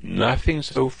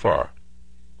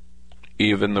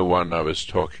 Even the one I was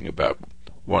talking about,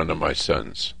 one of my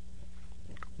sons.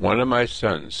 One of my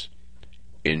sons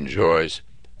enjoys,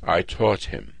 I taught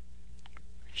him,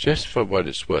 just for what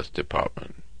it's worth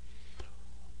department.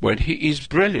 When he's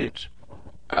brilliant,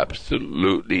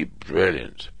 absolutely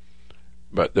brilliant,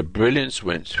 but the brilliance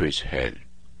went to his head.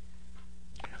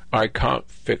 I can't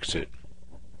fix it.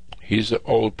 He's an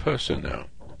old person now,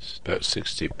 about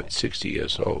 60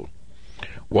 years old.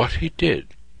 What he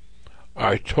did,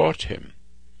 I taught him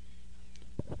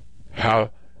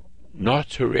how not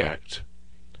to react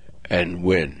and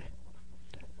win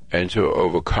and to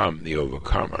overcome the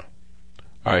overcomer.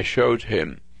 I showed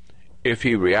him if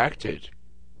he reacted,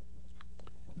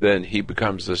 then he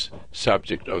becomes the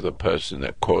subject of the person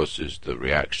that causes the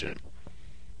reaction.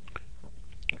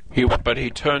 But he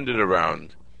turned it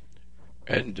around,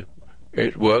 and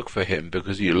it worked for him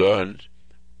because he learned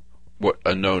what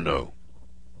a no-no.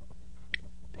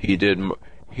 He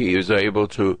was able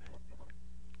to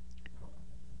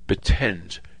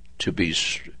pretend to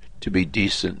be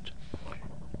decent.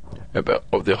 But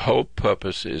the whole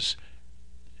purpose is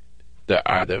that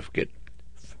either get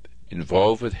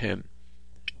involved with him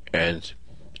and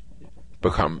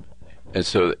become, and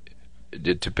so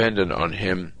it's dependent on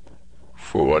him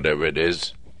for whatever it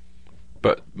is.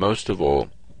 But most of all,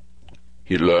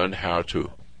 he learned how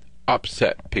to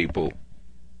upset people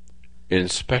in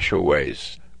special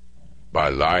ways, by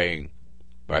lying,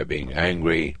 by being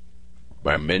angry,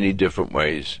 by many different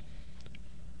ways.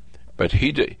 But I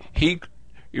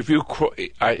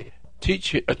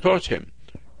taught him,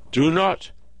 do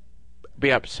not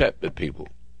be upset with people.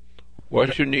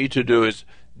 What you need to do is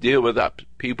deal with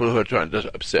people who are trying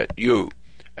to upset you,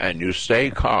 and you stay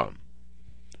calm.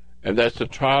 And that's the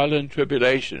trial and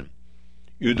tribulation.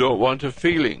 You don't want a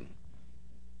feeling.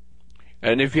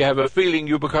 And if you have a feeling,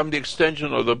 you become the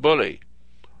extension of the bully.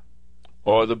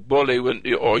 Or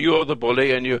you're the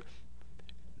bully, and you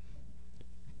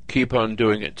keep on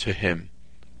doing it to him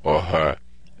or her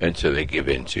until they give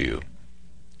in to you.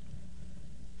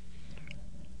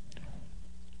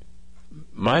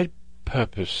 My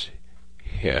purpose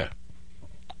here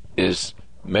is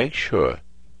make sure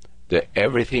that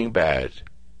everything bad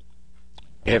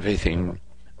everything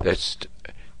that's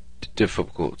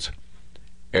difficult,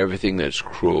 everything that's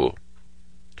cruel,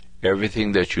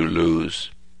 everything that you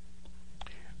lose,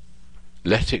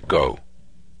 let it go.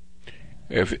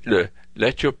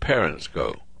 Let your parents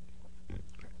go.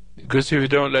 Because if you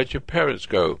don't let your parents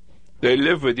go, they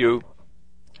live with you,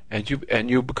 and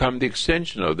you become the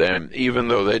extension of them, even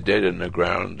though they're dead in the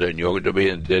ground, and you're going to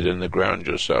be dead in the ground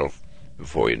yourself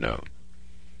before you know.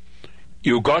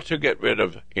 You've got to get rid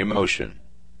of emotion.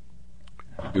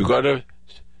 You've got to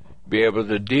be able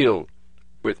to deal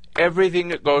with everything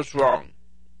that goes wrong.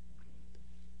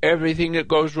 Everything that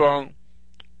goes wrong,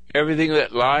 everything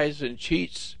that lies and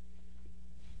cheats.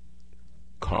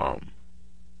 Calm.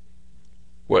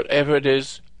 Whatever it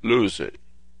is, lose it.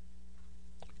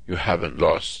 You haven't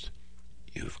lost,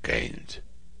 you've gained.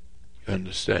 You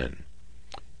understand?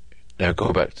 Now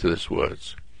go back to these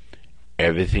words.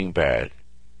 Everything bad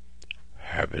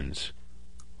happens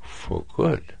for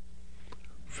good,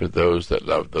 for those that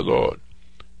love the Lord.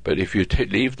 But if you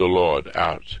leave the Lord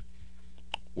out,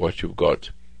 what you've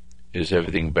got is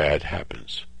everything bad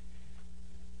happens,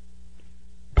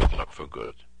 but not for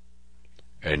good.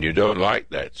 And you don't like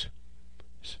that,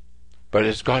 but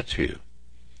it's got to you.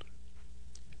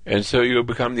 And so you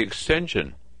become the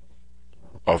extension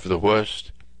of the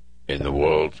worst in the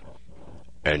world,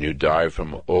 and you die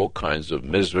from all kinds of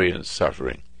misery and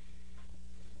suffering.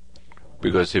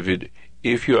 Because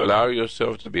if you allow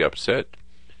yourself to be upset,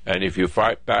 and if you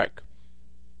fight back,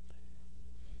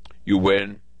 you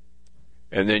win,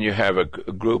 and then you have a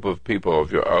group of people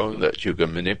of your own that you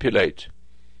can manipulate,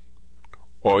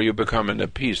 or you become an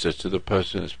appeaser to the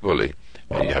person's bully,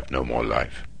 and you have no more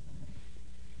life.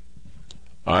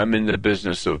 I'm in the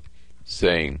business of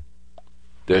saying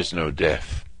there's no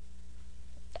death.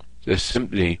 There's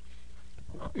simply,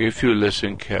 if you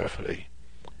listen carefully,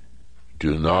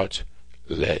 do not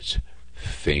let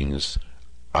things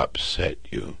upset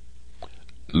you.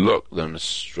 Look them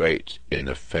straight in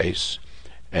the face,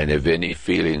 and if any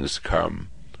feelings come,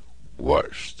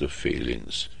 watch the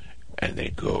feelings, and they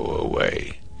go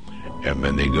away. And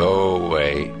when they go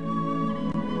away,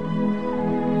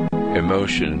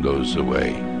 emotion goes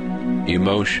away,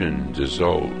 emotion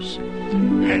dissolves,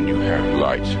 and you have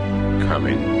light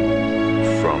coming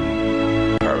from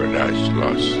Paradise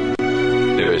Lost.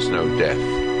 There is no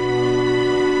death.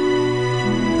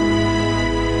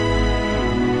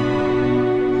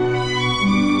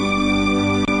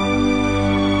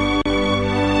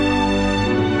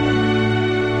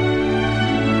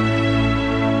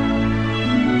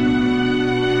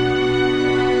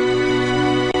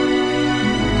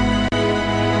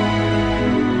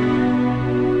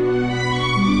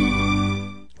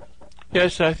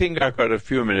 Yes, I think I've got a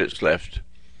few minutes left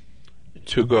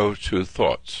to go to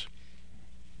thoughts.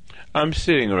 I'm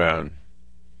sitting around.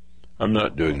 I'm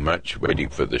not doing much, waiting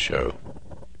for the show.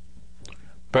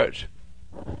 But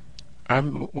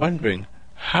I'm wondering,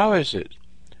 how is it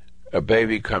a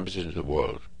baby comes into the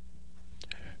world,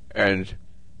 and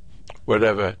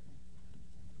whatever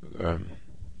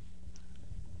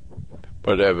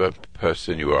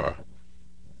person you are,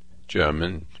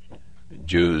 German,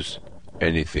 Jews,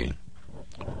 anything,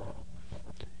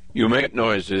 you make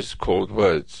noises called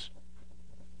words,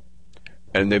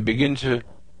 and they begin to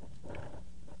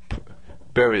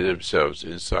bury themselves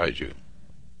inside you.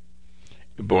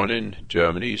 You're born in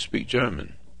Germany, you speak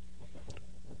German,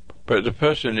 but the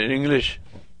person in English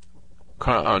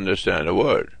can't understand a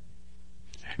word.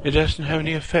 It doesn't have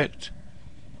any effect.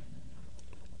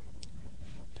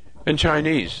 In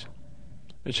Chinese,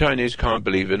 the Chinese can't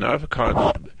believe enough,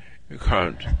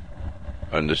 can't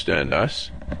understand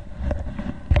us.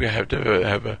 We have to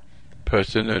have a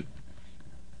person that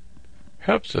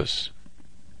helps us.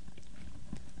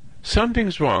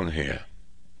 Something's wrong here.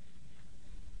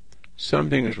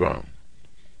 Something's wrong.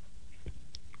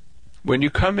 When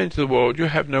you come into the world, you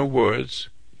have no words,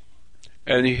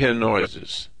 and you hear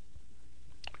noises.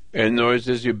 And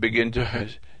noises you begin to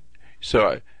have.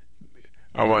 So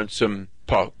I want some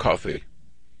coffee.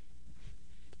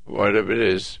 Whatever it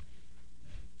is.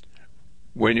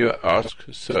 When you ask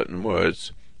certain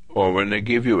words, or when they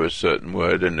give you a certain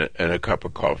word and a cup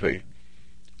of coffee,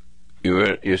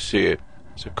 you see it.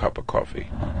 It's a cup of coffee.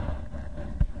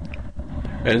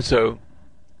 And so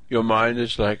your mind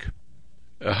is like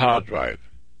a hard drive.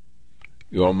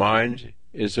 Your mind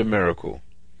is a miracle.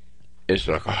 It's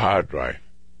like a hard drive.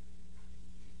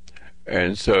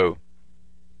 And so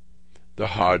the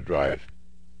hard drive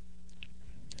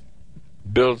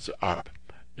builds up.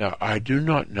 Now, I do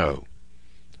not know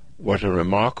what a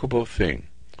remarkable thing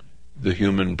the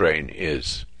human brain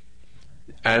is.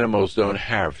 Animals don't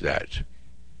have that.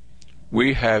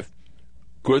 We have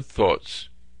good thoughts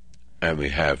and we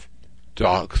have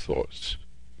dark thoughts.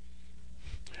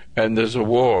 And there's a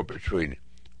war between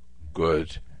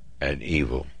good and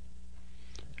evil.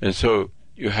 And so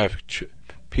you have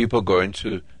people going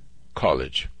to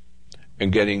college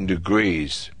and getting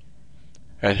degrees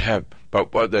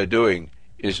but what they're doing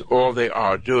is, all they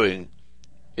are doing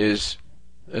is,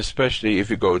 especially if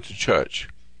you go to church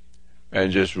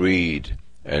and just read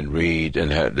and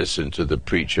listen to the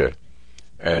preacher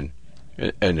and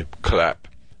clap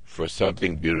for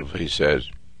something beautiful he says,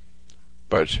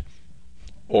 but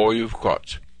all you've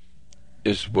got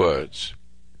is words.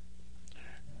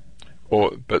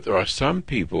 But there are some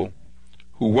people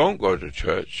who won't go to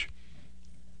church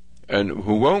and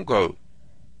who won't go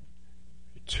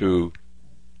to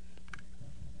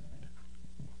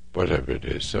whatever it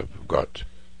is I forgot.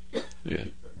 Yeah.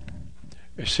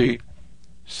 You see,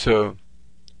 so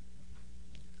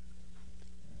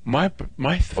my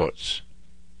thoughts,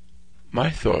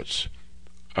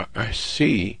 I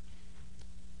see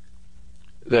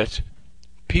that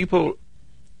people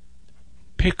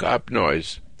pick up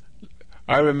noise.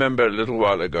 I remember a little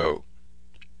while ago,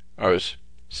 I was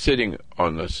sitting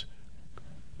on this,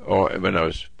 or when I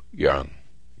was young,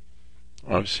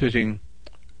 I was sitting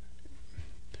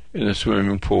in a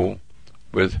swimming pool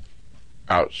with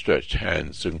outstretched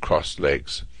hands and crossed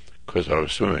legs because I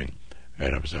was swimming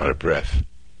and I was out of breath.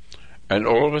 And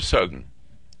all of a sudden,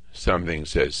 something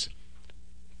says,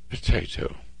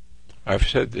 potato. I've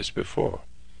said this before.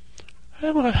 I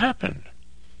don't know what happened.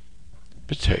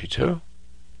 Potato.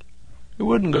 It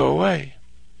wouldn't go away.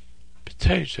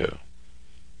 Potato.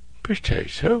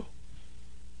 Potato.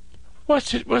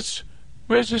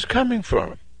 Where's this coming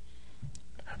from?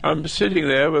 I'm sitting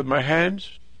there with my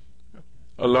hands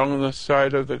along the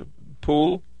side of the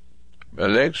pool, my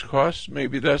legs crossed,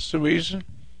 maybe that's the reason.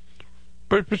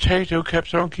 But potato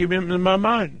kept on keeping in my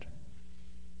mind.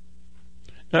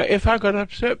 Now, if I got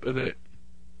upset with it,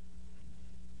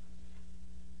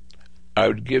 I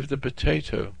would give the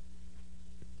potato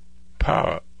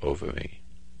power over me.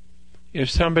 If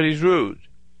somebody's rude,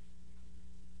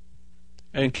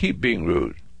 and keep being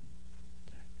rude,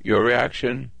 your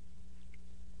reaction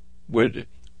would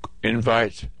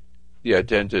invite the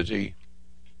identity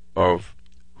of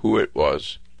who it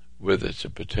was, whether it's a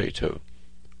potato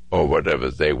or whatever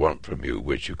they want from you,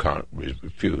 which you can't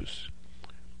refuse.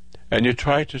 And you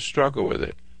try to struggle with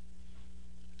it,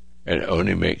 and it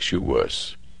only makes you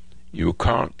worse. You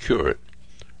can't cure it.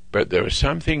 But there is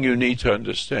something you need to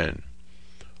understand.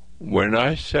 When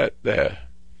I sat there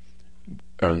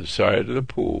on the side of the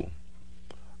pool,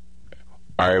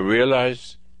 I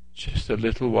realized just a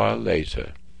little while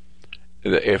later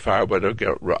that if I were to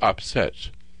get upset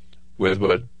with the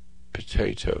word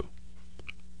potato,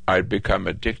 I'd become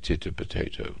addicted to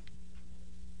potato.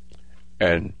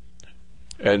 And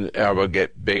I would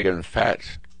get big and fat.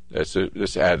 Let's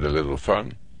add a little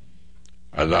fun.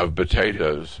 I love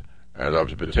potatoes. I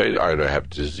love potatoes. I don't have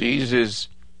diseases,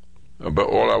 but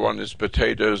all I want is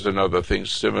potatoes and other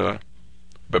things similar.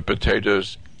 But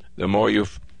potatoes, the more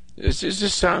this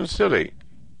just sounds silly,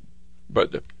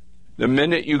 but the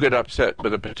minute you get upset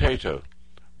with a potato,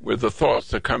 with the thoughts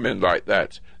that come in like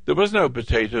that, there was no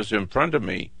potatoes in front of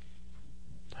me.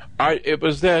 It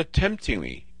was there tempting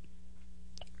me,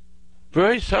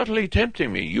 very subtly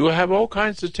tempting me. You have all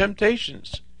kinds of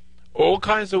temptations, all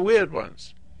kinds of weird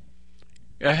ones.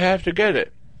 I have to get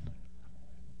it.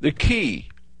 The key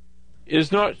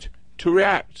is not to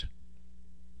react.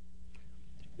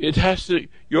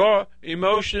 Your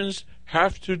emotions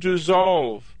have to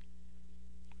dissolve.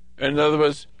 In other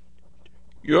words,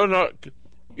 you're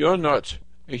not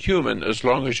a human as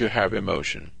long as you have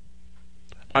emotion.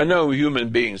 I know human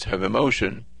beings have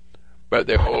emotion, but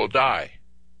they all die.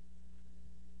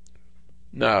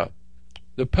 Now,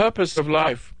 the purpose of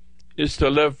life is to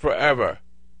live forever.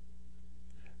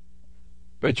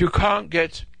 But you can't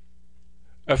get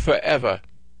a forever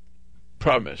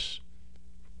promise.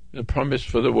 The promise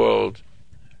for the world,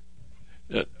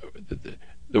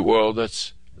 the world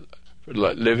that's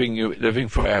living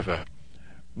forever.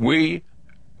 We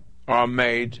are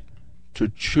made to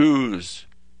choose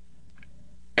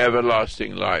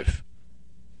everlasting life.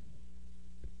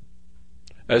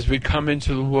 As we come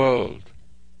into the world,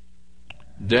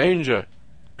 danger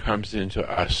comes into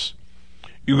us.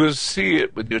 You can see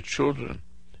it with your children.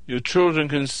 Your children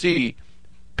can see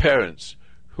parents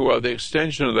who are the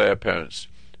extension of their parents,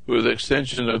 who are the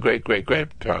extension of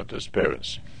great-great-grandparents'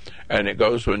 parents. And it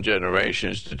goes from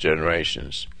generations to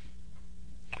generations.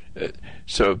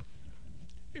 So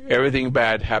everything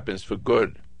bad happens for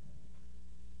good.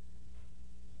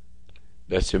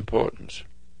 That's important.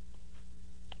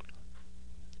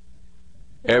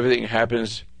 Everything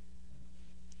happens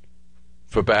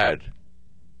for bad.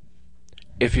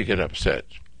 If you get upset,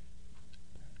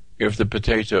 if the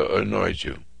potato annoys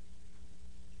you,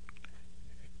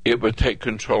 it will take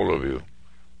control of you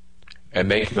and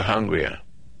make you hungrier.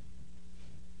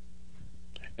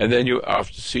 And then you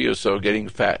have to see yourself getting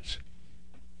fat.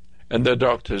 And the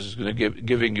doctor is going to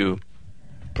giving you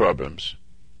problems,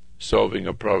 solving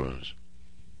your problems.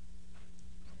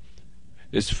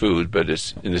 It's food, but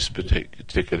it's in this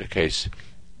particular case,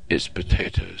 it's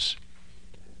potatoes.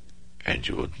 And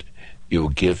you will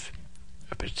give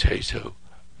a potato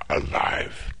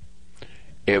alive.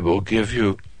 It will give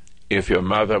you, if your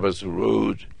mother was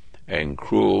rude and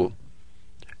cruel,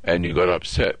 and you got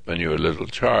upset when you were a little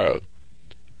child,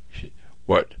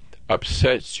 what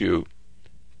upsets you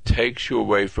takes you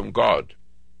away from God.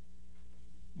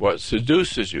 What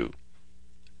seduces you,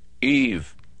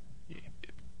 Eve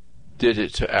did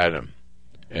it to Adam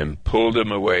and pulled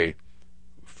him away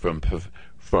from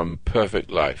perfect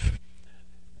life.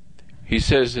 He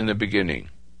says in the beginning,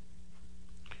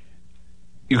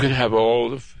 you can have all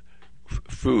the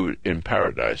food in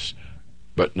paradise,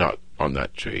 but not on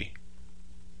that tree.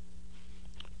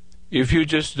 If you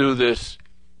just do this,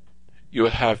 you'll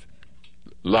have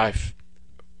life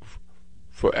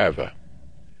forever.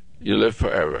 You live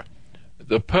forever.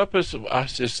 The purpose of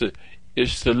us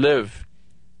is to live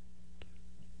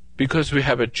because we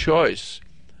have a choice.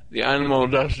 The animal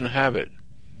doesn't have it.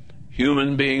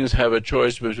 Human beings have a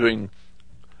choice between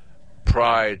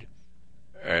pride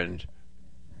and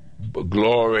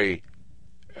glory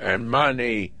and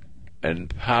money and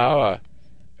power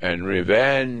and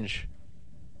revenge.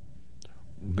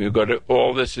 We've got to,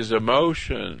 all this is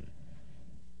emotion.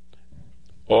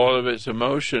 All of it's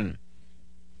emotion.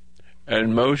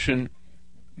 And motion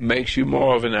makes you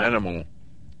more of an animal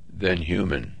than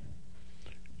human.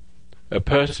 A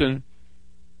person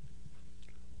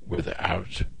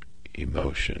without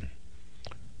emotion.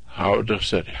 How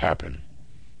does that happen?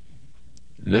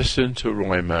 Listen to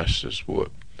Roy Masters'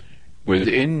 work.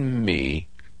 Within me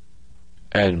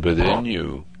and within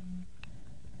you,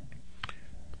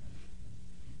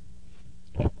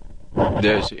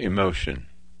 there's emotion.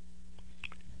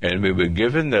 And we were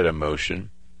given that emotion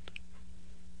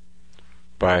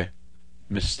by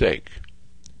mistake.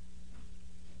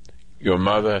 Your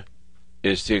mother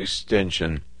is the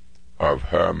extension of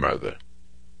her mother.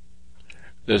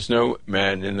 There's no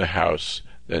man in the house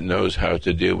that knows how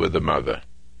to deal with a mother.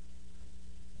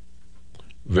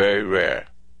 Very rare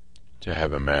to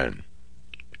have a man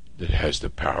that has the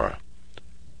power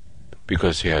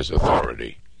because he has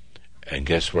authority. And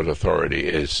guess what authority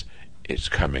is? It's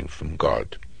coming from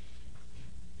God.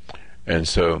 And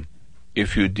so,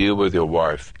 if you deal with your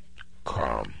wife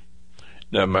calm,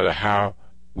 no matter how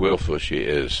willful she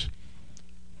is,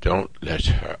 don't let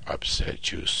her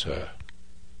upset you, sir.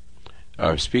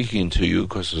 I'm speaking to you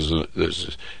because there's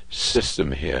a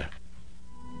system here.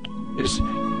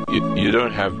 You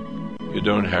don't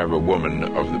have a woman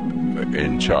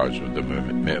in charge of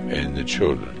and the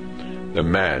children. The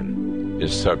man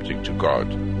is subject to God,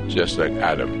 just like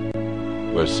Adam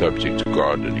was subject to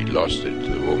God and he lost it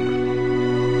to the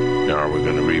woman. Now we're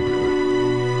going to read.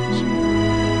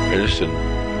 Listen,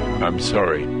 I'm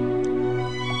sorry.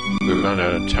 We've run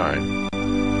out of time.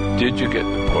 Did you get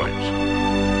the point?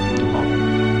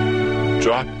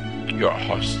 Drop your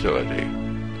hostility.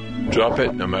 Drop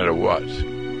it no matter what.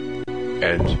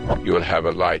 And you'll have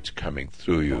a light coming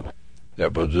through you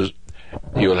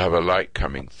you'll have a light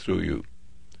coming through you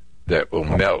that will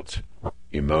melt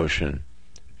emotion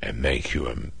and make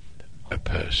you a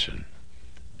person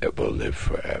that will live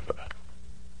forever.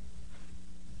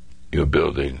 You're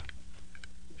building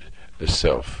a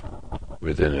self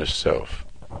within a self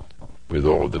with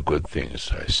all the good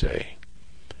things I say.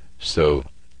 So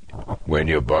when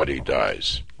your body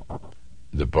dies,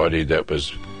 the body that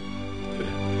was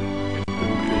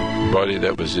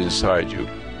inside you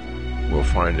will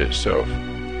find itself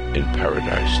in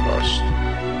paradise lost.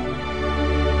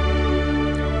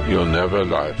 You'll never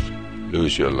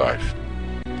lose your life.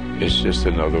 It's just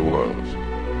another world.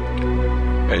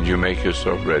 And you make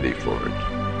yourself ready for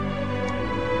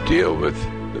it. Deal with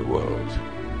the world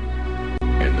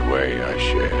in the way I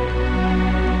share.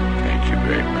 Thank you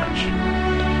very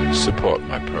much. Support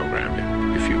my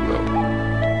program, if you will.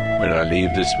 When I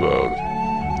leave this world,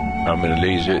 I'm going to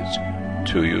leave it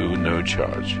to you, no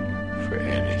charge for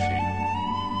anything.